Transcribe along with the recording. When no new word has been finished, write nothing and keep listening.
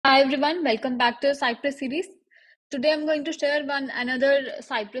Hi everyone, welcome back to the Cypress series. Today I'm going to share another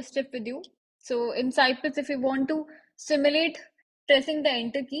Cypress tip with you. So in Cypress, if you want to simulate pressing the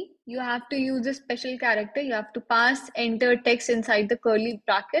enter key, you have to use a special character. You have to pass enter text inside the curly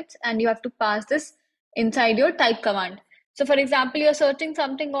brackets and you have to pass this inside your type command. So for example, you're searching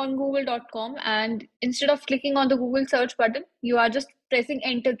something on google.com and instead of clicking on the Google search button, you are just pressing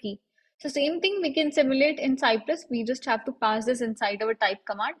enter key. So same thing we can simulate in Cypress. We just have to pass this inside our type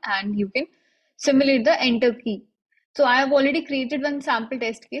command and you can simulate the enter key. So I have already created one sample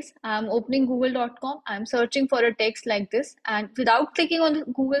test case. I'm opening google.com. I'm searching for a text like this and without clicking on the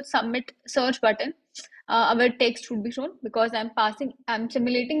Google submit search button, our text would be shown because I'm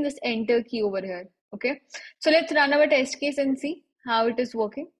simulating this enter key over here. Okay. So let's run our test case and see how it is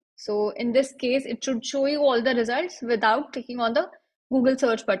working. So in this case, it should show you all the results without clicking on the Google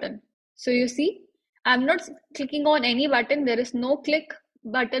search button. So you see, I'm not clicking on any button. There is no click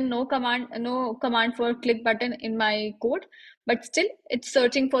button, no command for click button in my code, but still it's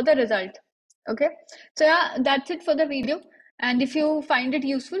searching for the result. Okay. So yeah, that's it for the video. And if you find it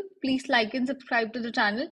useful, please like and subscribe to the channel.